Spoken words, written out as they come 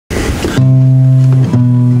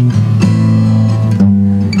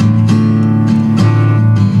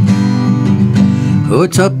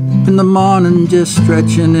it's up in the morning, just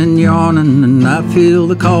stretching and yawning, and I feel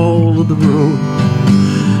the call of the road.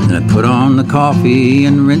 And I put on the coffee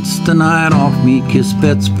and rinse the night off me, kiss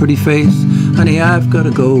Bet's pretty face, honey, I've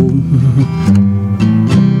gotta go.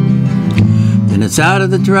 Then it's out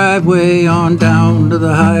of the driveway on down to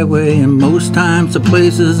the highway, and most times the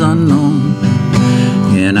place is unknown.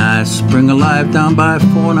 And I spring alive down by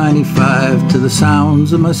 495 to the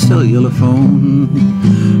sounds of my cellular phone.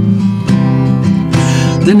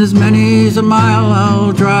 Then as many's a mile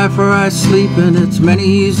I'll drive where I sleep, and it's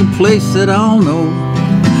many's a place that I'll know.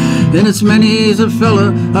 Then it's many's a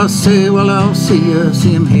fella I'll say, well, I'll see ya,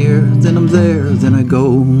 see him here, then I'm there, then I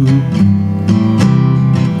go.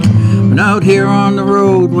 And out here on the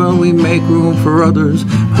road, well, we make room for others,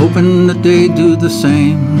 hoping that they do the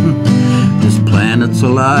same. This planet's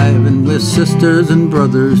alive and we're sisters and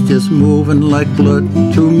brothers, just moving like blood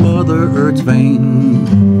through Mother Earth's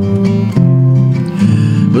vein.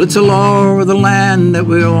 Well, it's a law of the land that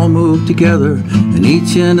we all move together, and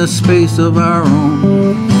each in a space of our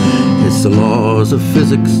own. It's the laws of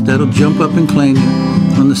physics that'll jump up and claim you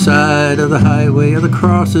on the side of the highway of the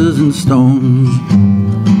crosses and stones.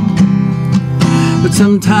 But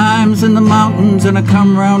sometimes in the mountains, and I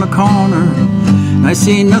come round a corner, I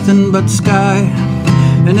see nothing but sky,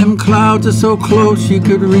 and them clouds are so close you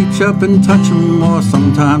could reach up and touch them, or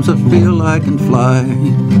sometimes I feel I can fly.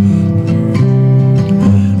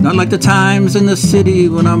 Not like the times in the city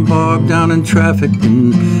when I'm bogged down in traffic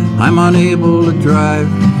and I'm unable to drive,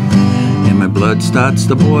 and my blood starts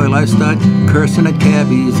to boil, I start cursing at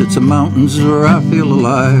cabbies. It's the mountains where I feel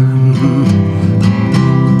alive.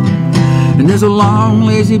 And there's a long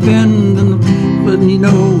lazy bend in the blood, you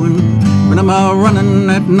know, and when I'm out running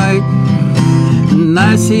at night, and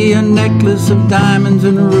I see a necklace of diamonds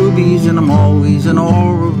and rubies, and I'm always in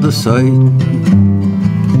awe of the sight.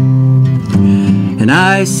 And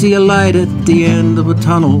I see a light at the end of a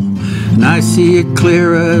tunnel, and I see it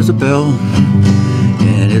clear as a bell.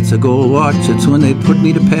 And it's a gold watch, it's when they put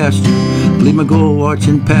me to pasture. I believe my gold watch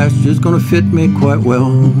in pasture's gonna fit me quite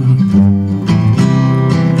well.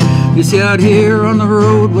 You see, out here on the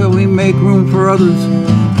road where we make room for others,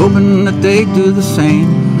 hoping that they do the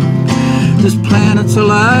same. This planet's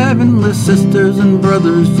alive and we're sisters and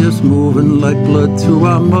brothers, just moving like blood through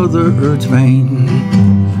our Mother Earth's vein.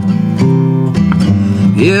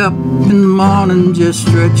 Yeah, up in the morning, just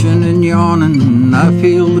stretching and yawning, and I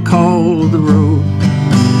feel the call of the road.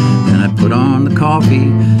 Then I put on the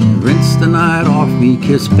coffee, rinse the night off me,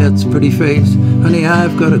 kiss Bet's pretty face, honey,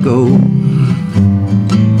 I've gotta go.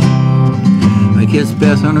 I kiss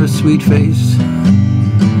Beth on her sweet face,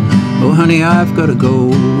 oh honey, I've gotta go.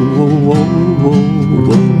 Whoa, whoa,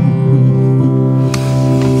 whoa, whoa.